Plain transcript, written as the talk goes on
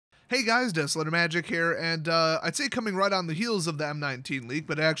Hey guys, Desolator Magic here, and I'd say coming right on the heels of the M19 leak,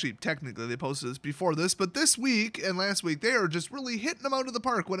 but actually, technically, they posted this before this, but this week and last week, they are just really hitting them out of the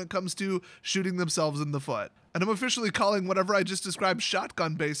park when it comes to shooting themselves in the foot. And I'm officially calling whatever I just described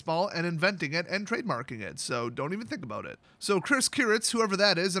shotgun baseball and inventing it and trademarking it, so don't even think about it. So Chris Kiritz, whoever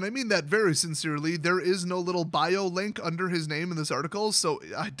that is, and I mean that very sincerely, there is no little bio link under his name in this article, so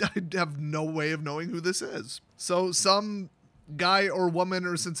I have no way of knowing who this is. So some guy or woman,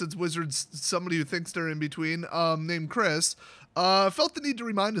 or since it's Wizards, somebody who thinks they're in between, named Chris, felt the need to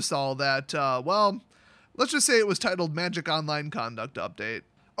remind us all that, well, let's just say it was titled Magic Online Conduct Update.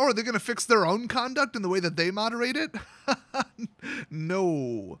 Oh, are they going to fix their own conduct in the way that they moderate it?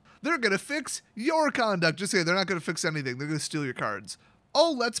 No. They're going to fix your conduct. Just say they're not going to fix anything. They're going to steal your cards.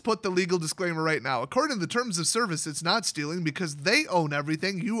 Oh, let's put the legal disclaimer right now. According to the terms of service, it's not stealing because they own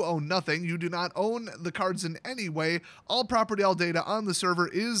everything. You own nothing. You do not own the cards in any way. All property, all data on the server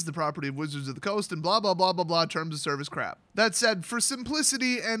is the property of Wizards of the Coast and blah, blah, blah, blah, blah, terms of service crap. That said, for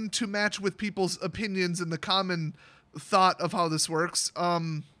simplicity and to match with people's opinions and the common thought of how this works,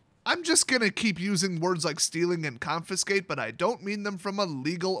 I'm just gonna keep using words like stealing and confiscate, but I don't mean them from a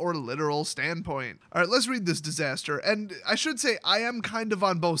legal or literal standpoint. All right, let's read this disaster. And I should say I am kind of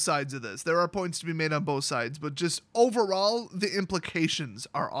on both sides of this. There are points to be made on both sides, but just overall, the implications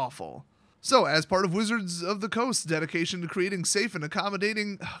are awful. So, as part of Wizards of the Coast's dedication to creating safe and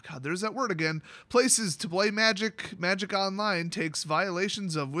accommodating, oh god, there's that word again, places to play Magic Online takes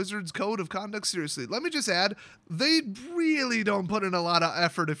violations of Wizards' Code of Conduct seriously. Let me just add, they really don't put in a lot of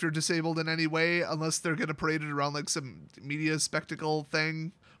effort if you're disabled in any way, unless they're going to parade it around like some media spectacle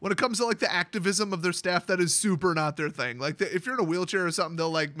thing. When it comes to like the activism of their staff, that is super not their thing. Like if you're in a wheelchair or something,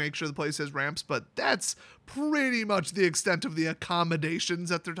 they'll like make sure the place has ramps, but that's pretty much the extent of the accommodations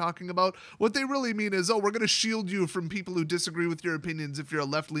that they're talking about. What they really mean is, oh, we're going to shield you from people who disagree with your opinions if you're a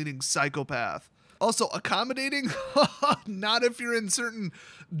left-leaning psychopath. Also, accommodating? Not if you're in certain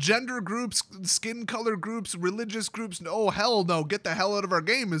gender groups, skin color groups, religious groups. No, hell no. Get the hell out of our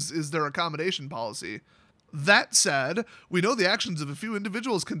game is their accommodation policy. That said, we know the actions of a few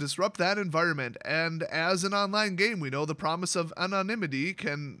individuals can disrupt that environment, and as an online game, we know the promise of anonymity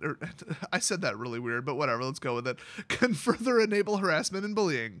I said that really weird, but whatever, let's go with it, can further enable harassment and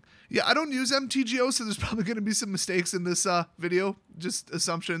bullying. Yeah, I don't use MTGO, so there's probably going to be some mistakes in this video, just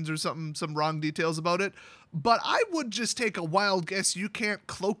assumptions or some wrong details about it, but I would just take a wild guess you can't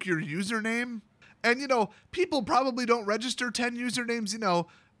cloak your username. And, people probably don't register 10 usernames,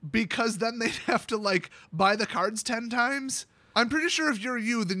 because then they'd have to, buy the cards 10 times. I'm pretty sure if you're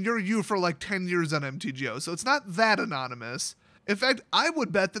you, then you're you for, 10 years on MTGO, so it's not that anonymous. In fact, I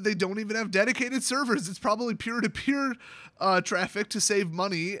would bet that they don't even have dedicated servers. It's probably peer-to-peer traffic to save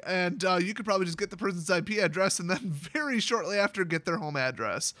money, and you could probably just get the person's IP address and then very shortly after get their home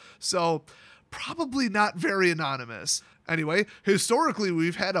address. So, probably not very anonymous. Anyway, historically,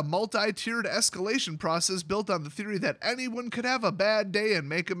 we've had a multi-tiered escalation process built on the theory that anyone could have a bad day and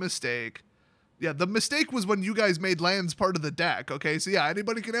make a mistake. Yeah, the mistake was when you guys made lands part of the deck, okay? So yeah,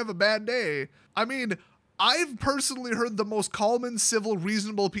 anybody can have a bad day. I mean, I've personally heard the most calm and civil,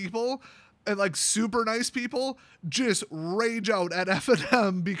 reasonable people and super nice people just rage out at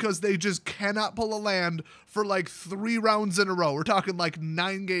F&M because they just cannot pull a land for 3 rounds in a row. We're talking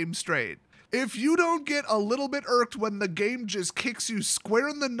 9 games straight. If you don't get a little bit irked when the game just kicks you square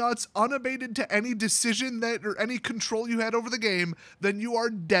in the nuts, unabated to any decision or any control you had over the game, then you are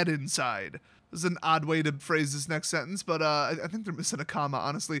dead inside. This is an odd way to phrase this next sentence, but I think they're missing a comma,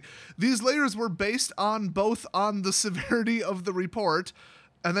 honestly. These layers were based on both on the severity of the report,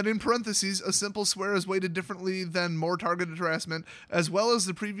 and then in parentheses, a simple swear is weighted differently than more targeted harassment, as well as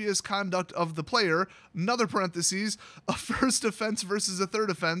the previous conduct of the player, another parentheses, a first offense versus a third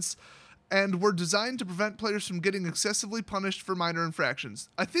offense, and were designed to prevent players from getting excessively punished for minor infractions.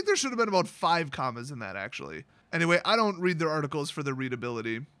 I think there should have been about 5 commas in that, actually. Anyway, I don't read their articles for their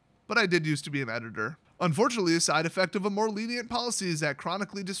readability, but I did used to be an editor. Unfortunately, a side effect of a more lenient policy is that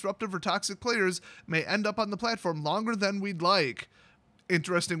chronically disruptive or toxic players may end up on the platform longer than we'd like.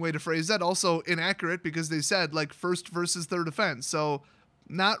 Interesting way to phrase that. Also inaccurate because they said, first versus third offense. So,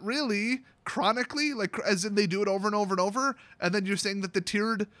 not really. Chronically, as in they do it over and over and over, and then you're saying that the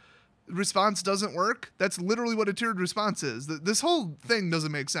tiered response doesn't work. That's literally what a tiered response is. This whole thing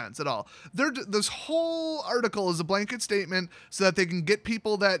doesn't make sense at all. This whole article is a blanket statement so that they can get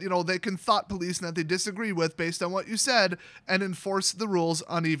people that, they can thought police and that they disagree with based on what you said and enforce the rules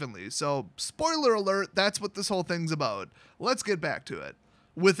unevenly. So, spoiler alert, that's what this whole thing's about. Let's get back to it.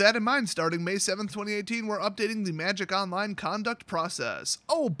 With that in mind, starting May 7th, 2018, we're updating the Magic Online conduct process.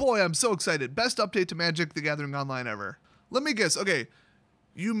 Oh boy, I'm so excited. Best update to Magic the Gathering Online ever. Let me guess. Okay,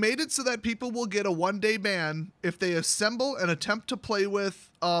 You made it so that people will get a 1-day ban if they assemble and attempt to play with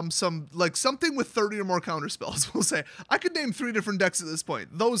something with 30 or more counter spells. We'll say I could name 3 different decks at this point.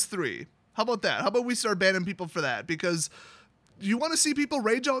 Those 3. How about that? How about we start banning people for that? Because you want to see people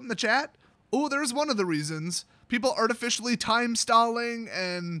rage out in the chat? Oh, there's one of the reasons. People artificially time stalling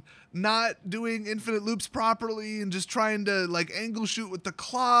and not doing infinite loops properly and just trying to like angle shoot with the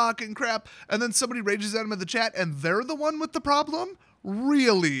clock and crap. And then somebody rages at them in the chat and they're the one with the problem?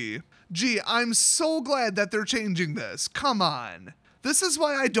 Really? Gee, I'm so glad that they're changing this. Come on. This is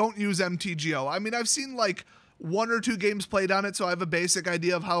why I don't use MTGO. I mean, I've seen like 1 or 2 games played on it, so I have a basic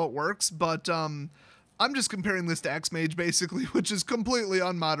idea of how it works, but I'm just comparing this to X-Mage basically, which is completely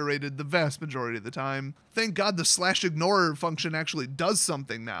unmoderated the vast majority of the time. Thank God the /ignore function actually does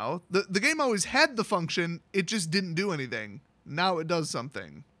something now. The game always had the function, it just didn't do anything. Now it does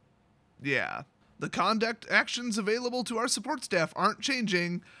something. Yeah. The conduct actions available to our support staff aren't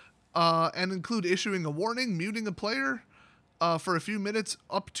changing and include issuing a warning, muting a player for a few minutes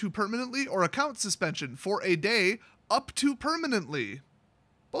up to permanently, or account suspension for a day up to permanently.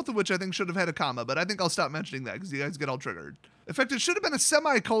 Both of which I think should have had a comma, but I think I'll stop mentioning that because you guys get all triggered. In fact, it should have been a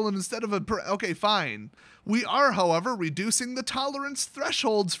semicolon instead of a okay, fine. We are, however, reducing the tolerance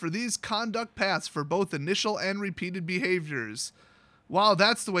thresholds for these conduct paths for both initial and repeated behaviors. Wow,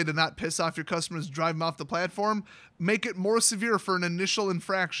 that's the way to not piss off your customers, drive them off the platform. Make it more severe for an initial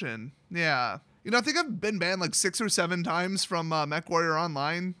infraction. Yeah. You know, I think I've been banned like 6 or 7 times from MechWarrior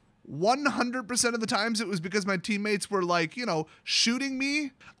Online. 100% of the times it was because my teammates were like, you know, shooting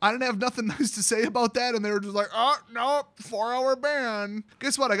me. I didn't have nothing nice to say about that, and they were just like, oh, no, 4-hour ban.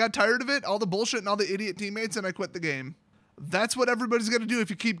 Guess what? I got tired of it, all the bullshit and all the idiot teammates, and I quit the game. That's what everybody's going to do if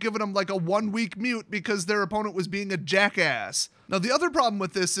you keep giving them like a 1-week mute because their opponent was being a jackass. Now, the other problem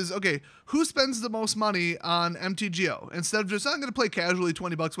with this is, okay, who spends the most money on MTGO? Instead of just, I'm going to play casually,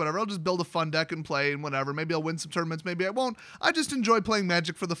 20 bucks, whatever, I'll just build a fun deck and play and whatever. Maybe I'll win some tournaments, maybe I won't. I just enjoy playing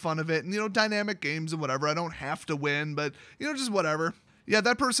Magic for the fun of it and, you know, dynamic games and whatever. I don't have to win, but, you know, just whatever. Yeah,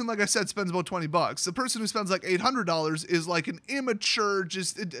 that person, like I said, spends about 20 bucks. The person who spends like $800 is like an immature,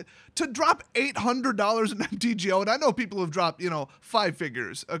 to drop $800 in MTGO, and I know people who have dropped, you know, 5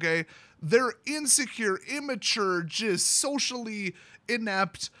 figures, okay? They're insecure, immature, just socially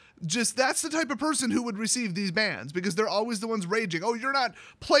inept. Just that's the type of person who would receive these bans because they're always the ones raging. Oh, you're not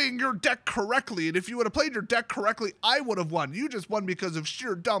playing your deck correctly. And if you would have played your deck correctly, I would have won. You just won because of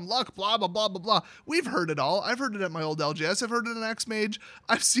sheer dumb luck, blah, blah, blah, blah, blah. We've heard it all. I've heard it at my old LGS. I've heard it in X-Mage.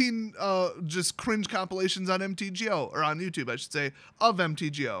 I've seen just cringe compilations on MTGO, or on YouTube, I should say, of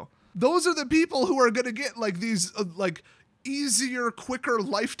MTGO. Those are the people who are going to get like these like easier, quicker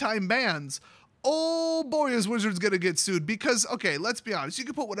lifetime bans. Oh boy, is Wizards gonna get sued because, okay, let's be honest, you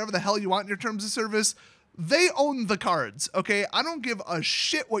can put whatever the hell you want in your terms of service. They own the cards, okay? I don't give a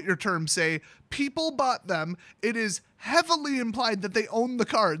shit what your terms say. People bought them. It is heavily implied that they own the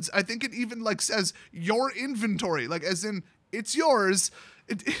cards. I think it even like says your inventory, like as in it's yours.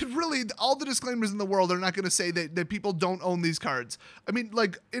 It really, all the disclaimers in the world are not going to say that people don't own these cards. I mean,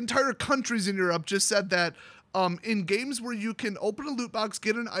 like entire countries in Europe just said that in games where you can open a loot box,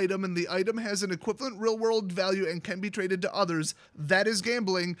 get an item, and the item has an equivalent real-world value and can be traded to others, that is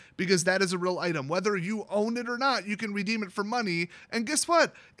gambling because that is a real item. Whether you own it or not, you can redeem it for money. And guess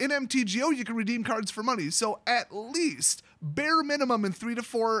what? In MTGO, you can redeem cards for money. So at least, bare minimum in 3 to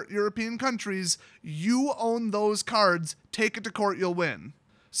 4 European countries, you own those cards. Take it to court, you'll win.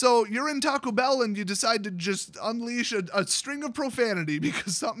 So you're in Taco Bell and you decide to just unleash a string of profanity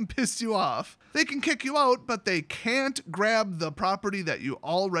because something pissed you off. They can kick you out, but they can't grab the property that you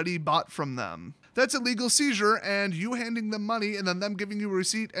already bought from them. That's a legal seizure, and you handing them money and then them giving you a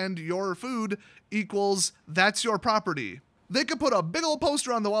receipt and your food equals that's your property. They could put a big old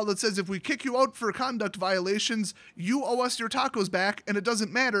poster on the wall that says if we kick you out for conduct violations, you owe us your tacos back, and it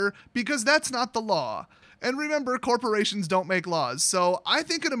doesn't matter because that's not the law. And remember, corporations don't make laws, so I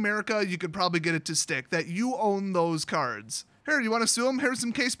think in America you could probably get it to stick that you own those cards. Here, you want to sue them? Here's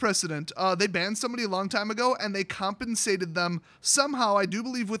some case precedent. They banned somebody a long time ago, and they compensated them somehow, I do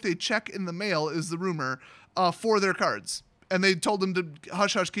believe with a check in the mail is the rumor, for their cards. And they told them to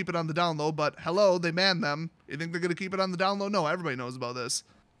hush-hush, keep it on the down low, but hello, they banned them. You think they're going to keep it on the down low? No, everybody knows about this.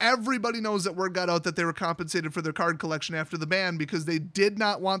 Everybody knows that word got out that they were compensated for their card collection after the ban because they did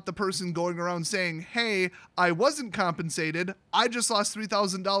not want the person going around saying, hey, I wasn't compensated. I just lost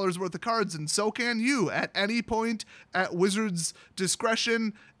 $3,000 worth of cards, and so can you at any point at Wizards'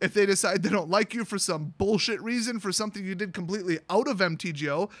 discretion if they decide they don't like you for some bullshit reason for something you did completely out of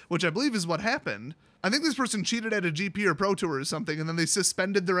MTGO, which I believe is what happened. I think this person cheated at a GP or Pro Tour or something, and then they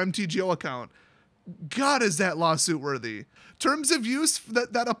suspended their MTGO account. God, is that lawsuit worthy? Terms of use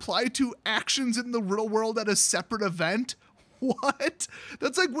that apply to actions in the real world at a separate event? What?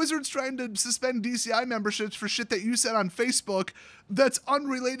 That's like Wizards trying to suspend DCI memberships for shit that you said on Facebook that's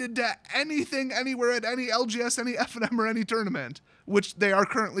unrelated to anything, anywhere, at any LGS, any FNM, or any tournament, which they are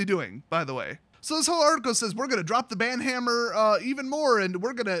currently doing, by the way. So this whole article says we're going to drop the ban hammer even more, and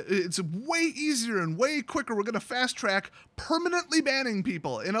it's way easier and way quicker. We're going to fast track permanently banning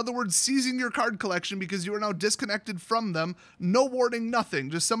people. In other words, seizing your card collection because you are now disconnected from them. No warning,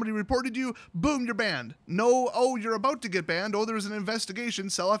 nothing. Just somebody reported you, boom, you're banned. No, oh, you're about to get banned. Oh, there's an investigation.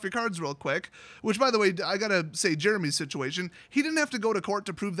 Sell off your cards real quick. Which, by the way, I got to say, Jeremy's situation, he didn't have to go to court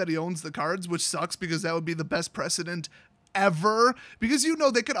to prove that he owns the cards, which sucks because that would be the best precedent ever, because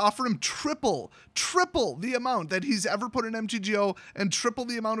they could offer him triple the amount that he's ever put in MTGO and triple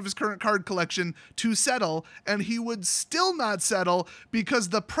the amount of his current card collection to settle, and he would still not settle because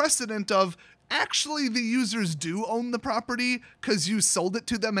the precedent of actually the users do own the property because you sold it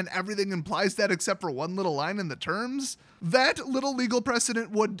to them and everything implies that except for one little line in the terms. That little legal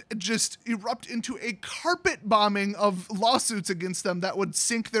precedent would just erupt into a carpet bombing of lawsuits against them that would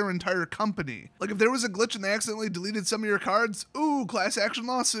sink their entire company. Like if there was a glitch and they accidentally deleted some of your cards, ooh, class action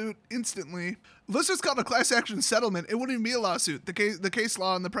lawsuit instantly. Let's just call it a class action settlement. It wouldn't even be a lawsuit. The case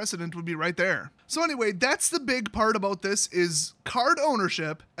law and the precedent would be right there. So anyway, that's the big part about this is card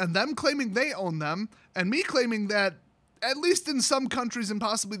ownership and them claiming they own them and me claiming that at least in some countries and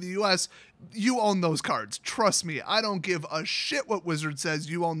possibly the US, you own those cards. Trust me, I don't give a shit what Wizard says,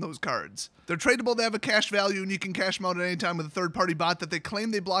 you own those cards. They're tradable, they have a cash value, and you can cash them out at any time with a third-party bot that they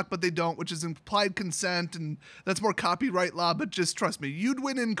claim they block, but they don't, which is implied consent, and that's more copyright law, but just trust me, you'd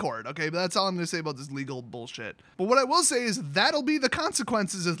win in court, okay? But that's all I'm going to say about this legal bullshit. But what I will say is that'll be the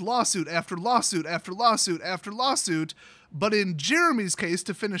consequences of lawsuit after lawsuit after lawsuit after lawsuit. But in Jeremy's case,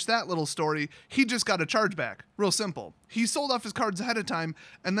 to finish that little story, he just got a chargeback. Real simple. He sold off his cards ahead of time,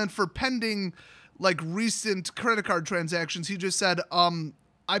 and then for pending, like, recent credit card transactions, he just said,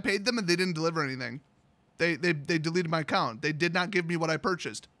 I paid them and they didn't deliver anything. They deleted my account. They did not give me what I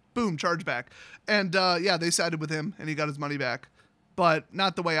purchased. Boom, chargeback. And, yeah, they sided with him, and he got his money back. But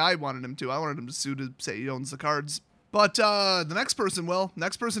not the way I wanted him to. I wanted him to sue to say he owns the cards. But the next person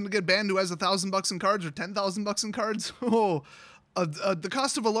to get banned who has $1,000 in cards or $10,000 in cards. Oh, the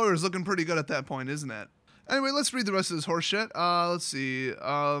cost of a lawyer is looking pretty good at that point, isn't it? Anyway, let's read the rest of this horse shit. Let's see.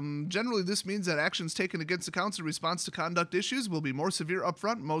 Generally, this means that actions taken against accounts in response to conduct issues will be more severe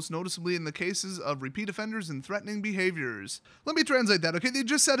upfront, most noticeably in the cases of repeat offenders and threatening behaviors. Let me translate that, okay? They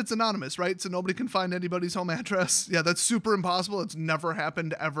just said it's anonymous, right? So nobody can find anybody's home address. Yeah, that's super impossible. It's never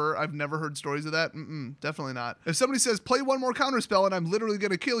happened ever. I've never heard stories of that. Definitely not. If somebody says, play one more counterspell and I'm literally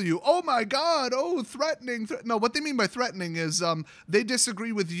going to kill you. Oh my God. Oh, threatening. No, what they mean by threatening is they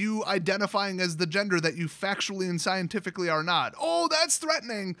disagree with you identifying as the gender that you factually and scientifically are not. Oh, that's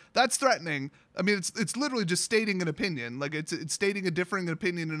threatening. That's threatening. I mean, it's literally just stating an opinion. Like it's stating a differing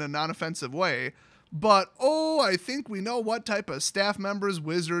opinion in a non-offensive way. But, oh, I think we know what type of staff members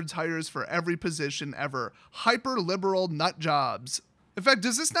Wizards hires for every position ever. Hyper-liberal nut jobs. In fact,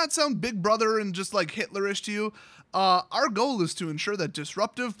 does this not sound Big Brother and just like Hitlerish to you? Our goal is to ensure that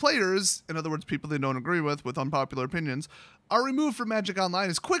disruptive players, in other words, people they don't agree with unpopular opinions, are removed from Magic Online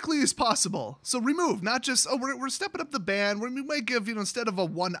as quickly as possible. So remove, not just, oh, we're stepping up the ban. We might give, instead of a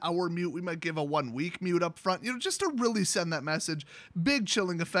 1 hour mute, we might give a 1 week mute up front, just to really send that message. Big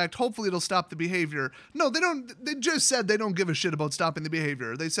chilling effect. Hopefully it'll stop the behavior. No, they just said they don't give a shit about stopping the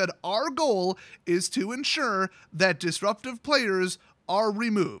behavior. They said our goal is to ensure that disruptive players are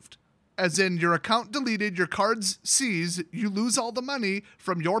removed. As in your account deleted, your cards seized, you lose all the money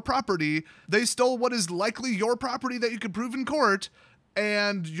from your property, they stole what is likely your property that you could prove in court,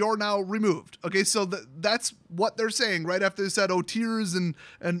 and you're now removed. Okay, so that's what they're saying right after they said, oh, tiers and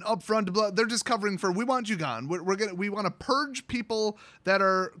upfront, blah, they're just covering for, we want you gone. We want to purge people that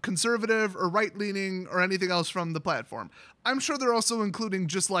are conservative or right-leaning or anything else from the platform. I'm sure they're also including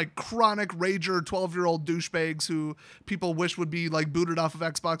just like chronic rager 12-year-old douchebags who people wish would be like booted off of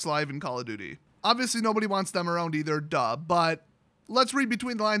Xbox Live and Call of Duty. Obviously, nobody wants them around either, duh, but let's read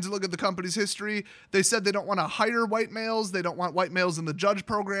between the lines and look at the company's history. They said they don't want to hire white males. They don't want white males in the judge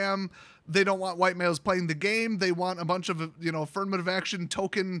program. They don't want white males playing the game. They want a bunch of, affirmative action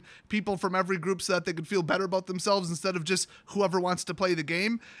token people from every group so that they could feel better about themselves instead of just whoever wants to play the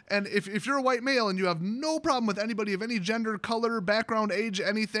game. And if you're a white male and you have no problem with anybody of any gender, color, background, age,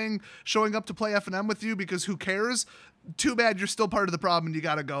 anything showing up to play FNM with you because who cares? Too bad, you're still part of the problem and you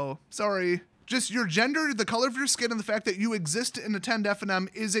gotta go. Sorry. Just your gender, the color of your skin, and the fact that you exist and attend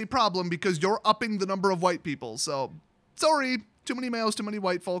FNM is a problem because you're upping the number of white people. So, sorry, too many males, too many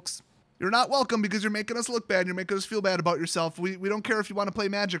white folks. You're not welcome because you're making us look bad. You're making us feel bad about yourself. We don't care if you want to play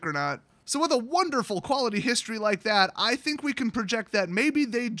Magic or not. So with a wonderful quality history like that, I think we can project that maybe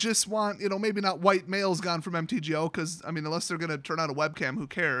they just want, maybe not white males gone from MTGO, because, I mean, unless they're going to turn on a webcam, who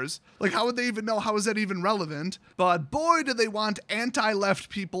cares? Like, how would they even know? How is that even relevant? But boy, do they want anti-left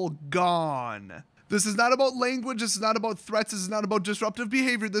people gone. This is not about language. This is not about threats. This is not about disruptive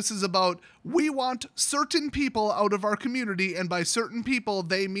behavior. This is about, we want certain people out of our community, and by certain people,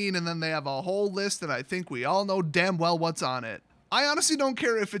 they mean, and then they have a whole list, and I think we all know damn well what's on it. I honestly don't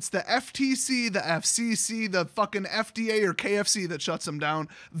care if it's the FTC, the FCC, the fucking FDA, or KFC that shuts them down.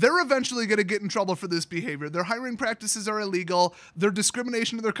 They're eventually going to get in trouble for this behavior. Their hiring practices are illegal. Their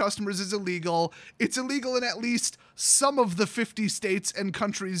discrimination to their customers is illegal. It's illegal in at least some of the 50 states and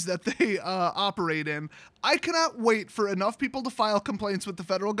countries that they operate in. I cannot wait for enough people to file complaints with the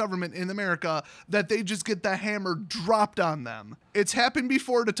federal government in America that they just get the hammer dropped on them. It's happened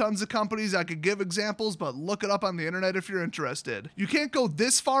before to tons of companies. I could give examples, but look it up on the internet if you're interested. You can't go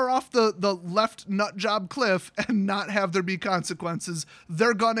this far off the left nut job cliff and not have there be consequences.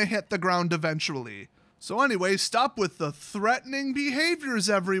 They're gonna hit the ground eventually. So anyway, stop with the threatening behaviors,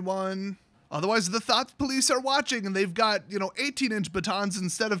 everyone. Otherwise, the thought police are watching, and they've got, 18-inch batons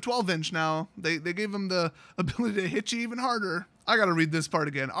instead of 12-inch now. They gave them the ability to hit you even harder. I gotta read this part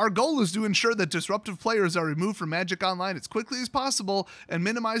again. Our goal is to ensure that disruptive players are removed from Magic Online as quickly as possible and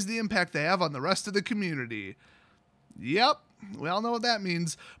minimize the impact they have on the rest of the community. Yep, we all know what that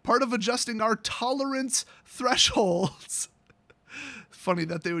means. Part of adjusting our tolerance thresholds, funny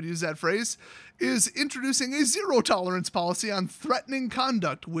that they would use that phrase, is introducing a zero tolerance policy on threatening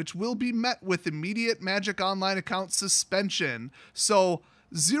conduct, which will be met with immediate Magic Online account suspension. So,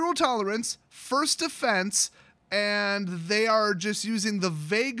 zero tolerance, first offense, and they are just using the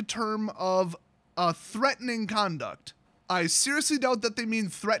vague term of threatening conduct. I seriously doubt that they mean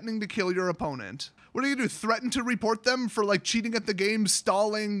threatening to kill your opponent. What are you gonna do? Threaten to report them for like cheating at the game,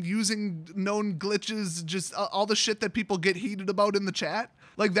 stalling, using known glitches, just all the shit that people get heated about in the chat?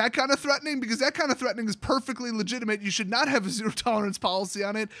 Like that kind of threatening? Because that kind of threatening is perfectly legitimate. You should not have a zero tolerance policy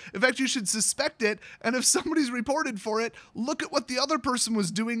on it. In fact, you should suspect it. And if somebody's reported for it, look at what the other person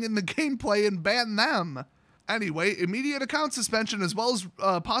was doing in the gameplay and ban them. Anyway, immediate account suspension as well as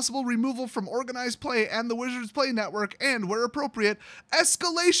possible removal from organized play and the Wizards Play Network, and where appropriate,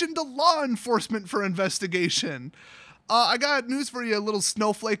 escalation to law enforcement for investigation. I got news for you, little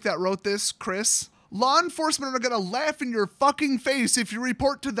snowflake that wrote this, Chris. Law enforcement are gonna laugh in your fucking face if you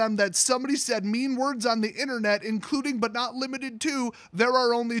report to them that somebody said mean words on the internet, including but not limited to, there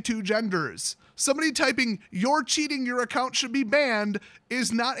are only two genders. Somebody typing, "You're cheating, your account should be banned,"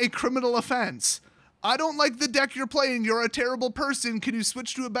 is not a criminal offense. "I don't like the deck you're playing, you're a terrible person, can you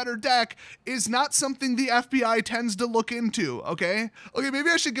switch to a better deck?" is not something the FBI tends to look into, okay? Okay, maybe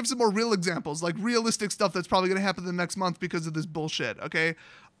I should give some more real examples, like realistic stuff that's probably gonna happen the next month because of this bullshit, okay?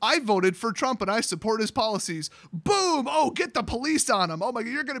 I voted for Trump and I support his policies. Boom! Oh, get the police on him. Oh my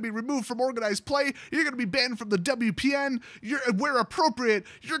God, you're gonna be removed from organized play. You're gonna be banned from the WPN. Where appropriate,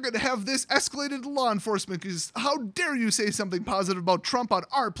 you're gonna have this escalated to law enforcement because how dare you say something positive about Trump on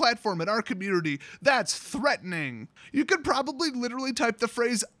our platform and our community? That's threatening. You could probably literally type the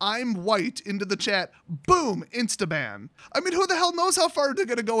phrase, "I'm white," into the chat. Boom! Instaban. I mean, who the hell knows how far they're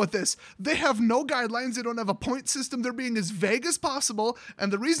gonna go with this? They have no guidelines. They don't have a point system. They're being as vague as possible,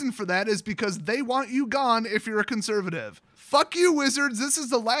 and the reason for that is because they want you gone if you're a conservative. Fuck you, Wizards. This is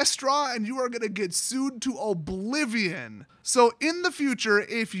the last straw, and you are gonna get sued to oblivion. So in the future,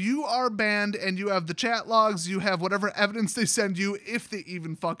 if you are banned and you have the chat logs, you have whatever evidence they send you, if they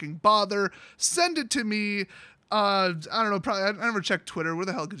even fucking bother, send it to me. I don't know, probably, I never checked Twitter. Where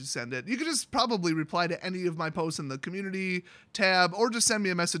the hell could you send it? You could just probably reply to any of my posts in the community tab, or just send me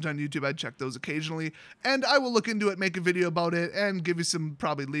a message on YouTube. I check those occasionally, and I will look into it, make a video about it, and give you some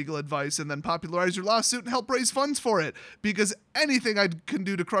probably legal advice, and then popularize your lawsuit and help raise funds for it. Because anything I can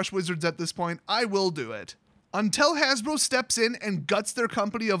do to crush Wizards at this point, I will do it. Until Hasbro steps in and guts their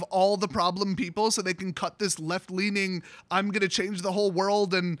company of all the problem people so they can cut this left-leaning, I'm gonna change the whole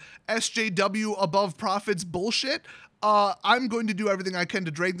world and SJW above profits bullshit, I'm going to do everything I can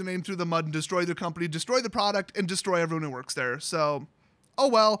to drag the name through the mud and destroy their company, destroy the product, and destroy everyone who works there. So, oh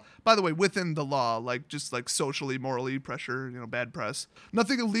well. By the way, within the law, like just like socially, morally, pressure, bad press.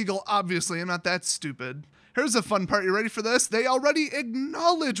 Nothing illegal, obviously. I'm not that stupid. Here's a fun part. You ready for this? They already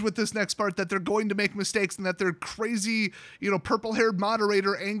acknowledge with this next part that they're going to make mistakes and that their crazy, purple-haired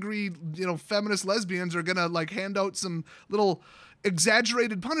moderator, angry, feminist lesbians are gonna like hand out some little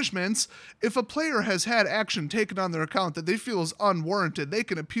exaggerated punishments. If a player has had action taken on their account that they feel is unwarranted, they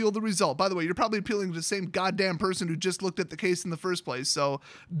can appeal the result. By the way, you're probably appealing to the same goddamn person who just looked at the case in the first place, so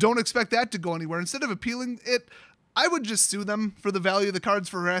don't expect that to go anywhere. Instead of appealing it, I would just sue them for the value of the cards,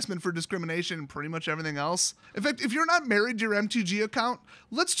 for harassment, for discrimination, and pretty much everything else. In fact, if you're not married to your MTG account,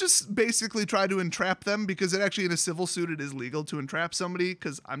 let's just basically try to entrap them, because it actually, in a civil suit, it is legal to entrap somebody,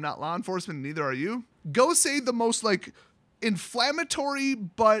 because I'm not law enforcement, and neither are you. Go say the most, like, inflammatory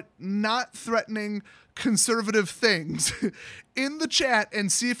but not threatening conservative things in the chat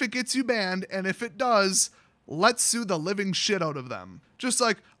and see if it gets you banned, and if it does, let's sue the living shit out of them. Just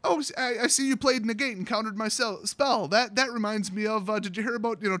like, oh, I see you played negate and countered my spell. That reminds me of, did you hear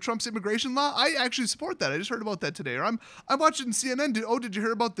about, Trump's immigration law? I actually support that. I just heard about that today. Or I'm watching CNN. Did you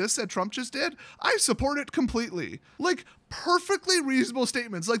hear about this that Trump just did? I support it completely. Like, perfectly reasonable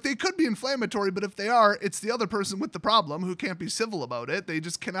statements. Like, they could be inflammatory, but if they are, it's the other person with the problem who can't be civil about it. They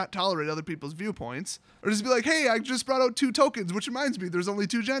just cannot tolerate other people's viewpoints. Or just be like, hey, I just brought out 2 tokens, which reminds me, there's only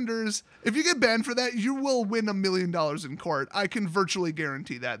 2 genders. If you get banned for that, you will win $1 million in court. I can virtually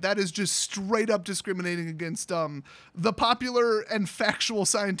guarantee that. That is just straight up discriminating against the popular and factual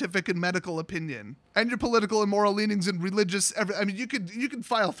scientific and medical opinion. And your political and moral leanings and religious, I mean, you could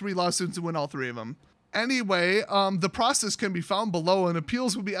file 3 lawsuits and win all 3 of them. Anyway, the process can be found below, and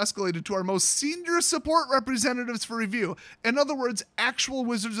appeals will be escalated to our most senior support representatives for review. In other words, actual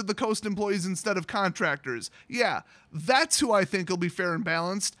Wizards of the Coast employees instead of contractors. Yeah, that's who I think will be fair and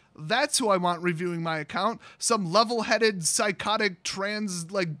balanced. That's who I want reviewing my account. Some level-headed, psychotic,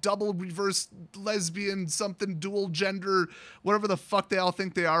 trans, like double reverse lesbian, something dual gender, whatever the fuck they all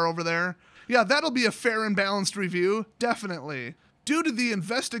think they are over there. Yeah, that'll be a fair and balanced review, definitely. Due to the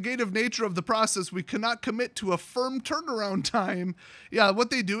investigative nature of the process, we cannot commit to a firm turnaround time. Yeah, what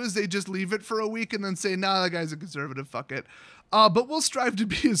they do is they just leave it for a week and then say, nah, that guy's a conservative, fuck it. But we'll strive to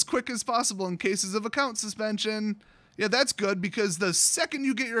be as quick as possible in cases of account suspension. Yeah, that's good, because the second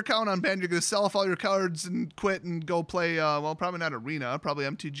you get your account unbanned, you're going to sell off all your cards and quit and go play, well, probably not Arena, probably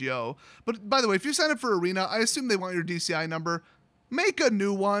MTGO. But by the way, if you sign up for Arena, I assume they want your DCI number. Make a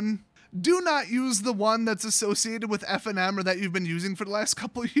new one. Do not use the one that's associated with FNM or that you've been using for the last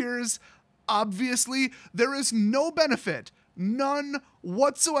couple of years. Obviously, there is no benefit, none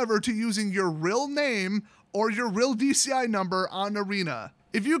whatsoever, to using your real name or your real DCI number on Arena.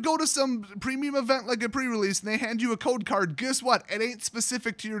 If you go to some premium event like a pre-release and they hand you a code card, guess what? It ain't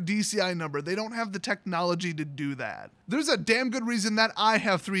specific to your DCI number. They don't have the technology to do that. There's a damn good reason that I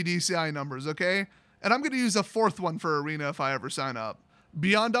have 3 DCI numbers, okay? And I'm going to use a 4th one for Arena if I ever sign up.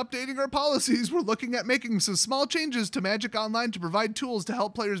 Beyond updating our policies, we're looking at making some small changes to Magic Online to provide tools to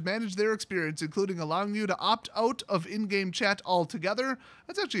help players manage their experience, including allowing you to opt out of in-game chat altogether.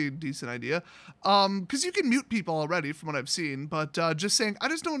 That's actually a decent idea, because you can mute people already from what I've seen, but just saying, I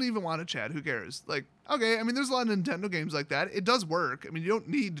just don't even want to chat, who cares? Like, okay, I mean, there's a lot of Nintendo games like that. It does work. I mean, you don't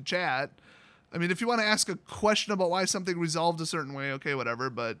need to chat. I mean, if you want to ask a question about why something resolved a certain way, okay, whatever,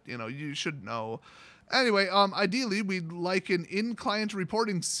 but, you should know. Anyway, ideally, we'd like an in-client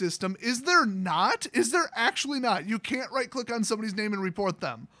reporting system. Is there not? Is there actually not? You can't right-click on somebody's name and report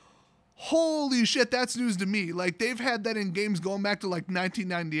them. Holy shit, that's news to me. Like, they've had that in games going back to, like,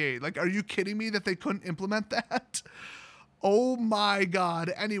 1998. Like, are you kidding me that they couldn't implement that? Oh my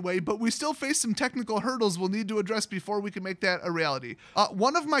god. Anyway, but we still face some technical hurdles we'll need to address before we can make that a reality.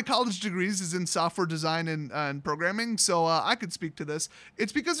 One of my college degrees is in software design and programming, so I could speak to this.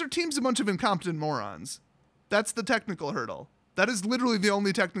 It's because our team's a bunch of incompetent morons. That's the technical hurdle. That is literally the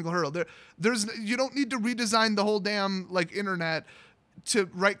only technical hurdle. You don't need to redesign the whole damn, like, internet to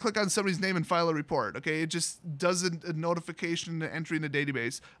right-click on somebody's name and file a report, okay? It just does a notification entry in a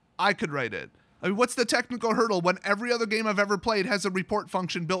database. I could write it. I mean, what's the technical hurdle when every other game I've ever played has a report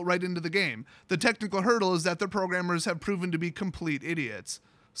function built right into the game? The technical hurdle is that the programmers have proven to be complete idiots.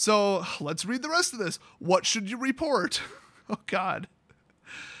 So let's read the rest of this. What should you report? Oh, God.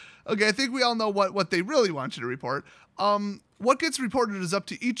 Okay, I think we all know what they really want you to report. What gets reported is up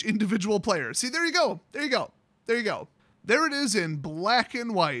to each individual player. See, there you go. There you go. There you go. There it is in black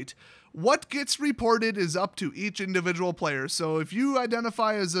and white. What gets reported is up to each individual player. So if you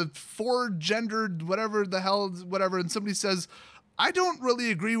identify as a 4-gendered, whatever the hell, whatever, and somebody says, I don't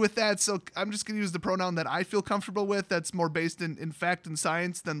really agree with that, so I'm just going to use the pronoun that I feel comfortable with. That's more based in fact and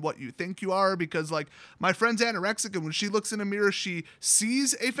science than what you think you are, because, like, my friend's anorexic, and when she looks in a mirror, she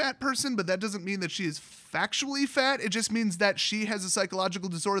sees a fat person, but that doesn't mean that she is factually fat. It just means that she has a psychological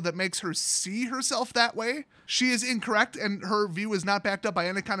disorder that makes her see herself that way. She is incorrect, and her view is not backed up by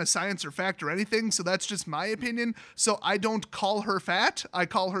any kind of science or fact or anything, so that's just my opinion. So I don't call her fat. I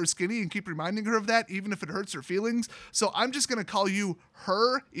call her skinny and keep reminding her of that, even if it hurts her feelings. So I'm just going to call you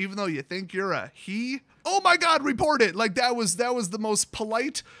her, even though you think you're a he. Oh my God, report it. Like that was the most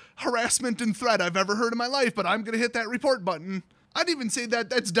polite harassment and threat I've ever heard in my life, but I'm going to hit that report button. I'd even say that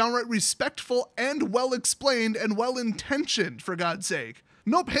that's downright respectful and well explained and well intentioned, for God's sake.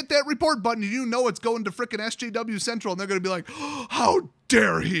 Nope, hit that report button. You know it's going to frickin' SJW Central, and they're going to be like, oh, how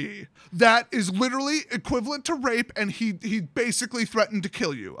dare he? That is literally equivalent to rape, and he basically threatened to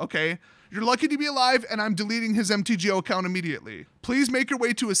kill you, okay? You're lucky to be alive, and I'm deleting his MTGO account immediately. Please make your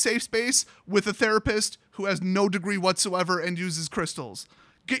way to a safe space with a therapist who has no degree whatsoever and uses crystals.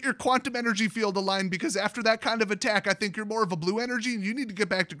 Get your quantum energy field aligned, because after that kind of attack, I think you're more of a blue energy and you need to get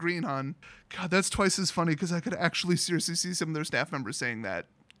back to green, hon. God, that's twice as funny because I could actually seriously see some of their staff members saying that.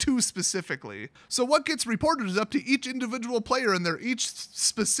 Too specifically. So what gets reported is up to each individual player and their each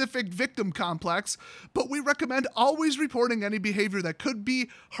specific victim complex, but we recommend always reporting any behavior that could be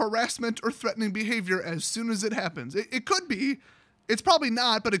harassment or threatening behavior as soon as it happens. It could be. It's probably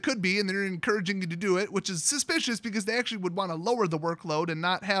not, but it could be, and they're encouraging you to do it, which is suspicious because they actually would want to lower the workload and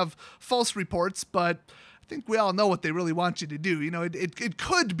not have false reports, but I think we all know what they really want you to do. You know, it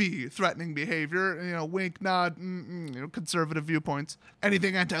could be threatening behavior, you know, wink, nod, you know, conservative viewpoints.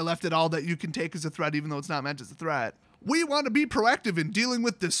 Anything anti-left at all that you can take as a threat, even though it's not meant as a threat. We want to be proactive in dealing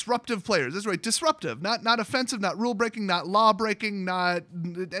with disruptive players. That's right, disruptive, not offensive, not rule-breaking, not law-breaking,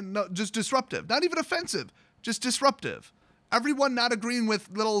 just disruptive. Not even offensive, just disruptive. Everyone not agreeing with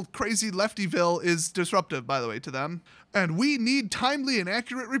little crazy Leftyville is disruptive, by the way, to them. And we need timely and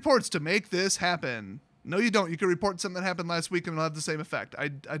accurate reports to make this happen. No, you don't. You can report something that happened last week and it'll have the same effect. I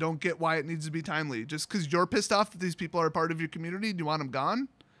don't get why it needs to be timely. Just because you're pissed off that these people are a part of your community, do you want them gone?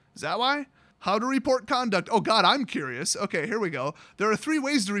 Is that why? How to report conduct. Oh, God, I'm curious. Okay, here we go. There are 3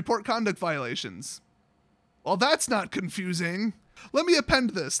 ways to report conduct violations. Well, that's not confusing. Let me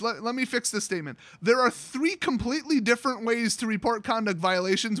append this. Let me fix this statement. There are 3 completely different ways to report conduct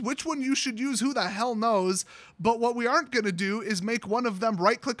violations. Which one you should use, who the hell knows? But what we aren't going to do is make one of them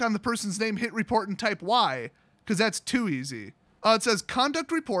right-click on the person's name, hit report, and type Y, because that's too easy. It says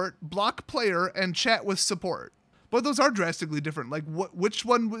conduct report, block player, and chat with support. But those are drastically different. Like, which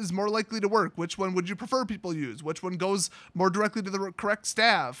one is more likely to work? Which one would you prefer people use? Which one goes more directly to the correct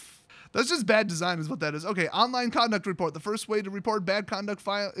staff? That's just bad design is what that is. Okay, online conduct report. The first way to report bad conduct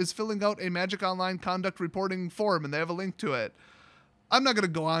file is filling out a Magic Online conduct reporting form, and they have a link to it. I'm not going to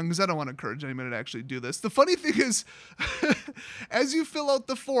go on because I don't want to encourage anybody to actually do this. The funny thing is, as you fill out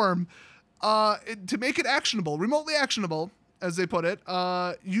the form, to make it actionable, remotely actionable, as they put it,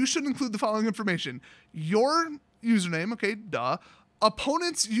 you should include the following information. Your username, okay, duh.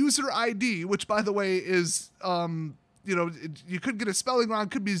 Opponent's user ID, which, by the way, is... you know, you could get a spelling wrong,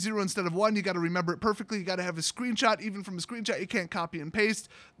 could be 0 instead of 1. You got to remember it perfectly. You got to have a screenshot. Even from a screenshot, you can't copy and paste.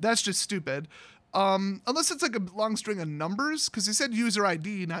 That's just stupid. Unless it's like a long string of numbers, because they said user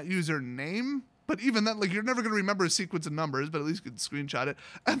ID, not username. But even then, like, you're never going to remember a sequence of numbers, but at least you could screenshot it.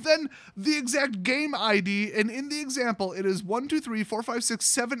 And then the exact game ID, and in the example, it is 1, 2, 3, 4, 5, 6,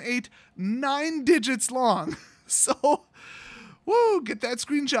 7, 8, 9 digits long. So, woo, get that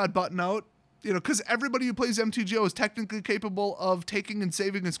screenshot button out. You know, because everybody who plays MTGO is technically capable of taking and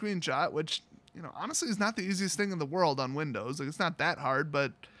saving a screenshot, which, you know, honestly is not the easiest thing in the world on Windows. Like, it's not that hard,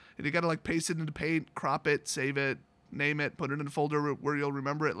 but you got to, like, paste it into Paint, crop it, save it, name it, put it in a folder where you'll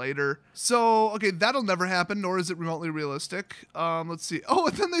remember it later. So, okay, that'll never happen, nor is it remotely realistic. Let's see. Oh,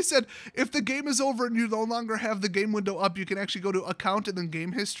 and then they said if the game is over and you no longer have the game window up, you can actually go to account and then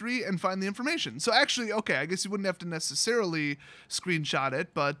game history and find the information. So actually, okay, I guess you wouldn't have to necessarily screenshot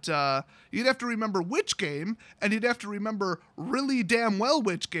it, but you'd have to remember which game, and you'd have to remember really damn well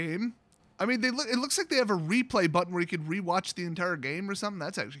which game. I mean, it looks like they have a replay button where you could rewatch the entire game or something.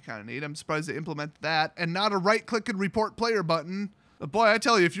 That's actually kind of neat. I'm surprised they implemented that. And not a right-click and report player button. But boy, I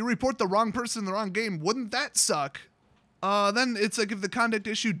tell you, if you report the wrong person in the wrong game, wouldn't that suck? Then it's like if the conduct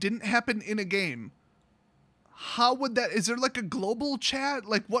issue didn't happen in a game. How would that... Is there like a global chat?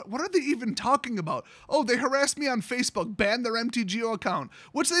 Like, what are they even talking about? Oh, they harassed me on Facebook, banned their MTGO account,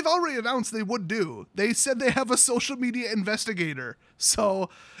 which they've already announced they would do. They said they have a social media investigator.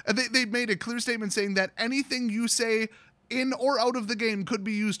 So, and they made a clear statement saying that anything you say in or out of the game could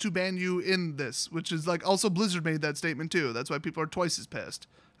be used to ban you in this, which is like also Blizzard made that statement too. That's why people are twice as pissed.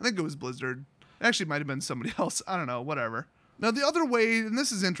 I think it was Blizzard. It actually might have been somebody else. I don't know, whatever. Now, the other way, and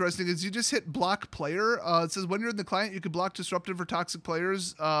this is interesting, is you just hit block player. It says when you're in the client, you can block disruptive or toxic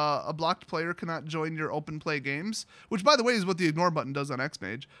players. A blocked player cannot join your open play games, which, by the way, is what the ignore button does on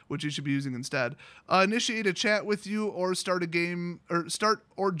Xmage, which you should be using instead. Initiate a chat with you or start a game, or start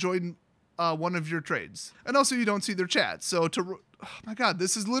or join one of your trades. And also, you don't see their chat. So, oh my God,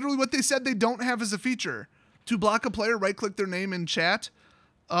 this is literally what they said they don't have as a feature. To block a player, right-click their name in chat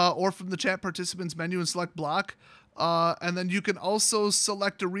or from the chat participants menu and select block. And then you can also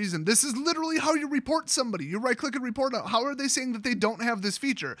select a reason. This is literally how you report somebody. You right-click and report. How are they saying that they don't have this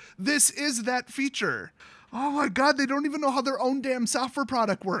feature? This is that feature. Oh my God, they don't even know how their own damn software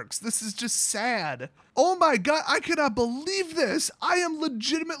product works. This is just sad. Oh my God, I cannot believe this. I am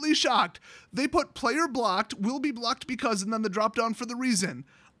legitimately shocked. They put player blocked, will be blocked because, and then the drop down for the reason.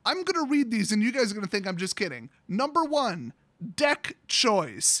 I'm gonna read these and you guys are gonna think I'm just kidding. Number 1, deck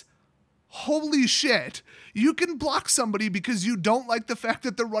choice. Holy shit. You can block somebody because you don't like the fact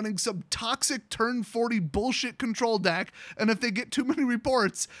that they're running some toxic turn 40 bullshit control deck, and if they get too many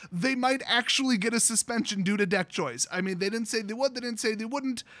reports, they might actually get a suspension due to deck choice. I mean, they didn't say they would, they didn't say they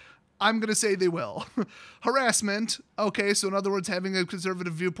wouldn't. I'm going to say they will. Harassment. Okay, so in other words, having a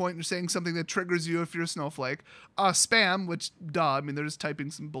conservative viewpoint, you're saying something that triggers you if you're a snowflake. Spam, which, duh, I mean, they're just typing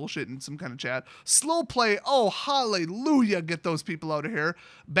some bullshit in some kind of chat. Slow play. Oh, hallelujah, get those people out of here.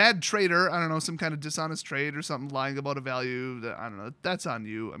 Bad trader. I don't know, some kind of dishonest trade or something, lying about a value. I don't know. That's on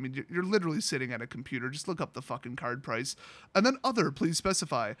you. I mean, you're literally sitting at a computer. Just look up the fucking card price. And then other, please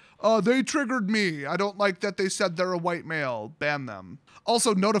specify. They triggered me. I don't like that they said they're a white male. Ban them.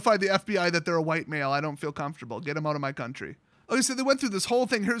 Also, notify the FBI that they're a white male. I don't feel comfortable. Get them out of my country. Okay, so they went through this whole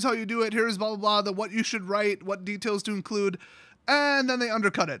thing. Here's how you do it. Here's blah, blah, blah, the what you should write, what details to include, and then they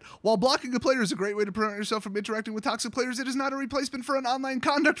undercut it. While blocking a player is a great way to prevent yourself from interacting with toxic players, it is not a replacement for an online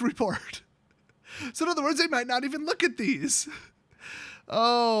conduct report. So in other words, they might not even look at these.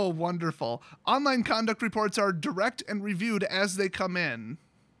 Oh, wonderful. Online conduct reports are direct and reviewed as they come in.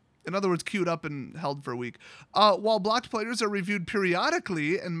 In other words, queued up and held for a week. While blocked players are reviewed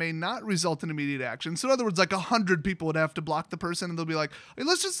periodically and may not result in immediate action. So in other words, like 100 people would have to block the person and they'll be like, hey,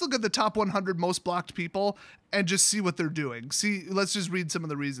 let's just look at the top 100 most blocked people and just see what they're doing. Let's just read some of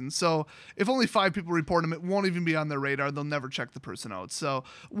the reasons. So if only 5 people report them, it won't even be on their radar. They'll never check the person out. So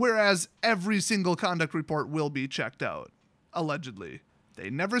whereas every single conduct report will be checked out, allegedly. They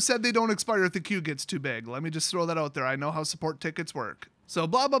never said they don't expire if the queue gets too big. Let me just throw that out there. I know how support tickets work. So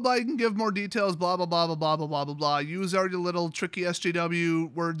blah, blah, blah, you can give more details, blah, blah, blah, blah, blah, blah, blah, blah, blah. Use our little tricky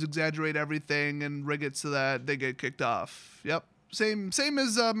SJW words, exaggerate everything, and rig it so that they get kicked off. Yep. Same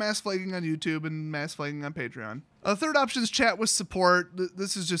as mass flagging on YouTube and mass flagging on Patreon. Third option is chat with support.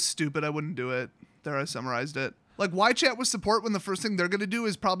 This is just stupid. I wouldn't do it. There, I summarized it. Like, why chat with support when the first thing they're going to do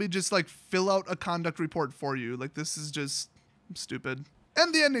is probably just, like, fill out a conduct report for you? Like, this is just stupid.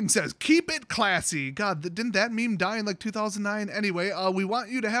 And the ending says, keep it classy. God, didn't that meme die in like 2009? Anyway, we want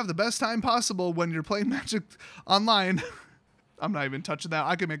you to have the best time possible when you're playing Magic online. I'm not even touching that.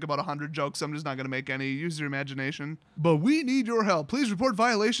 I can make about 100 jokes. I'm just not going to make any. Use your imagination. But we need your help. Please report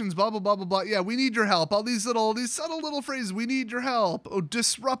violations, blah, blah, blah, blah, blah. Yeah, we need your help. All these subtle little phrases. We need your help. Oh,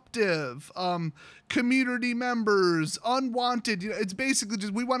 disruptive. Community members. Unwanted. You know, it's basically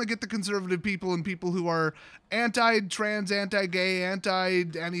just we want to get the conservative people and people who are anti-trans, anti-gay,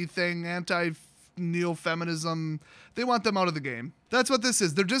 anti-anything, anti-neo-feminism. They want them out of the game. That's what this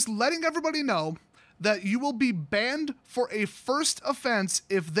is. They're just letting everybody know that you will be banned for a first offense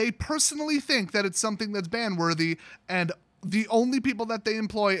if they personally think that it's something that's ban-worthy, and the only people that they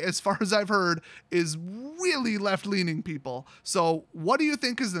employ, as far as I've heard, is really left-leaning people. So what do you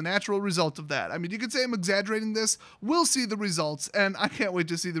think is the natural result of that? I mean, you could say I'm exaggerating this. We'll see the results, and I can't wait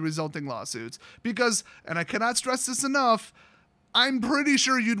to see the resulting lawsuits. Because, and I cannot stress this enough, I'm pretty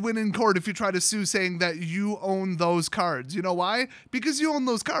sure you'd win in court if you try to sue saying that you own those cards. You know why? Because you own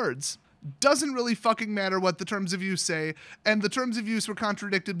those cards. Doesn't really fucking matter what the terms of use say, and the terms of use were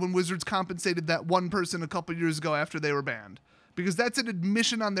contradicted when Wizards compensated that one person a couple years ago after they were banned. Because that's an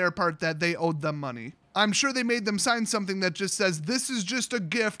admission on their part that they owed them money. I'm sure they made them sign something that just says, this is just a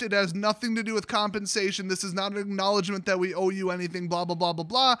gift, it has nothing to do with compensation, this is not an acknowledgement that we owe you anything, blah, blah, blah, blah,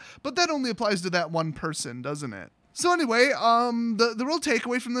 blah, but that only applies to that one person, doesn't it? So anyway, the real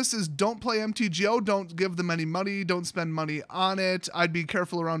takeaway from this is don't play MTGO, don't give them any money, don't spend money on it. I'd be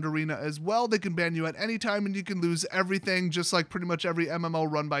careful around Arena as well. They can ban you at any time and you can lose everything, just like pretty much every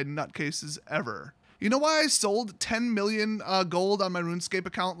MMO run by nutcases ever. You know why I sold 10 million gold on my RuneScape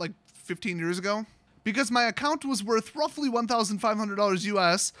account like 15 years ago? Because my account was worth roughly $1,500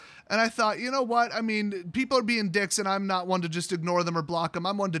 US, and I thought, you know what, I mean, people are being dicks, and I'm not one to just ignore them or block them,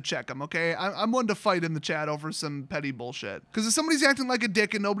 I'm one to check them, okay? I'm one to fight in the chat over some petty bullshit. Because if somebody's acting like a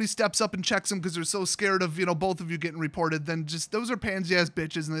dick and nobody steps up and checks them because they're so scared of, you know, both of you getting reported, then just, those are pansy-ass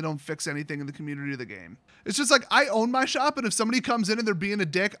bitches, and they don't fix anything in the community of the game. It's just like, I own my shop, and if somebody comes in and they're being a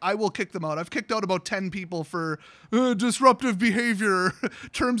dick, I will kick them out. I've kicked out about 10 people for disruptive behavior,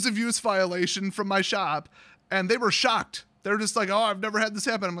 terms of use violation from my shop, and they were shocked. They're just like, oh, I've never had this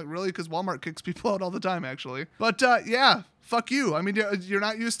happen. I'm like, really? Because Walmart kicks people out all the time, actually. But yeah, fuck you. I mean, you're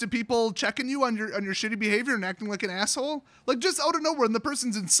not used to people checking you on your shitty behavior and acting like an asshole. Like, just out of nowhere, and the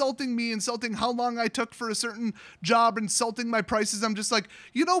person's insulting me, insulting how long I took for a certain job, insulting my prices. I'm just like,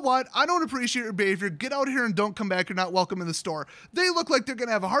 you know what? I don't appreciate your behavior. Get out here and don't come back. You're not welcome in the store. They look like they're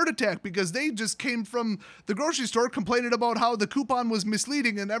gonna have a heart attack because they just came from the grocery store complaining about how the coupon was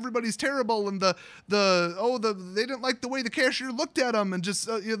misleading and everybody's terrible and they didn't like the way the cashier looked at them, and just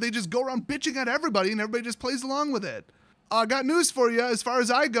they just go around bitching at everybody and everybody just plays along with it. I got news for you. As far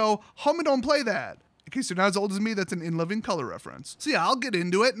as I go, homie, don't play that. In case you're not as old as me, that's an In Living Color reference. So yeah, I'll get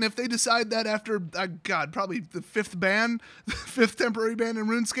into it, and if they decide that after, God, probably the fifth temporary ban in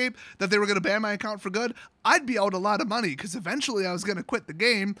RuneScape, that they were going to ban my account for good, I'd be out a lot of money, because eventually I was going to quit the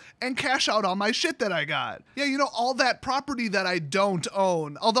game and cash out all my shit that I got. Yeah, you know, all that property that I don't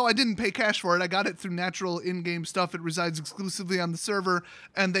own. Although I didn't pay cash for it, I got it through natural in-game stuff. It resides exclusively on the server,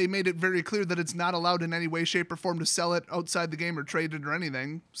 and they made it very clear that it's not allowed in any way, shape, or form to sell it outside the game or trade it or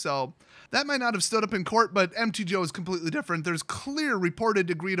anything. So that might not have stood up in court, but MTGO is completely different. There's clear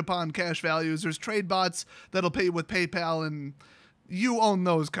reported agreed upon cash values. There's trade bots that'll pay you with PayPal, and you own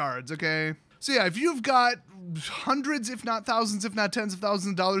those cards, okay? So yeah, if you've got hundreds, if not thousands, if not tens of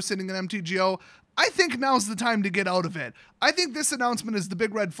thousands of dollars sitting in MTGO, I think now's the time to get out of it. I think this announcement is the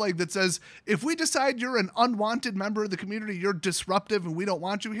big red flag that says, if we decide you're an unwanted member of the community, you're disruptive and we don't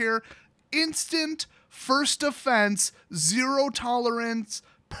want you here, instant first offense, zero tolerance,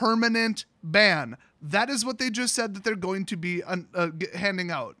 permanent ban. That is what they just said that they're going to be handing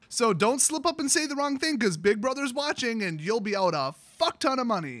out. So don't slip up and say the wrong thing, because Big Brother's watching and you'll be out a fuck ton of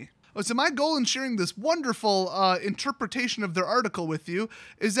money. So my goal in sharing this wonderful interpretation of their article with you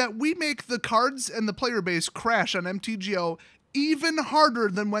is that we make the cards and the player base crash on MTGO even harder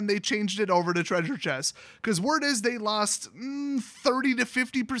than when they changed it over to treasure chests. Because word is they lost 30 to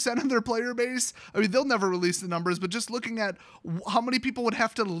 50% of their player base. I mean, they'll never release the numbers, but just looking at how many people would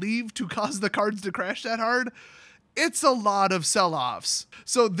have to leave to cause the cards to crash that hard, it's a lot of sell-offs.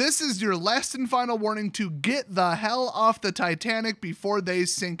 So this is your last and final warning to get the hell off the Titanic before they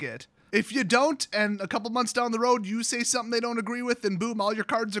sink it. If you don't, and a couple months down the road, you say something they don't agree with, and boom, all your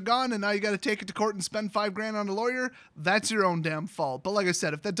cards are gone, and now you got to take it to court and spend $5 grand on a lawyer, that's your own damn fault. But like I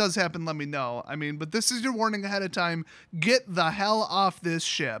said, if that does happen, let me know. I mean, but this is your warning ahead of time. Get the hell off this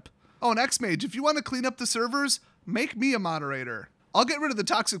ship. Oh, and X-Mage, if you want to clean up the servers, make me a moderator. I'll get rid of the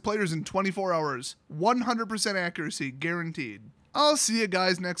toxic players in 24 hours. 100% accuracy, guaranteed. I'll see you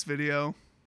guys next video.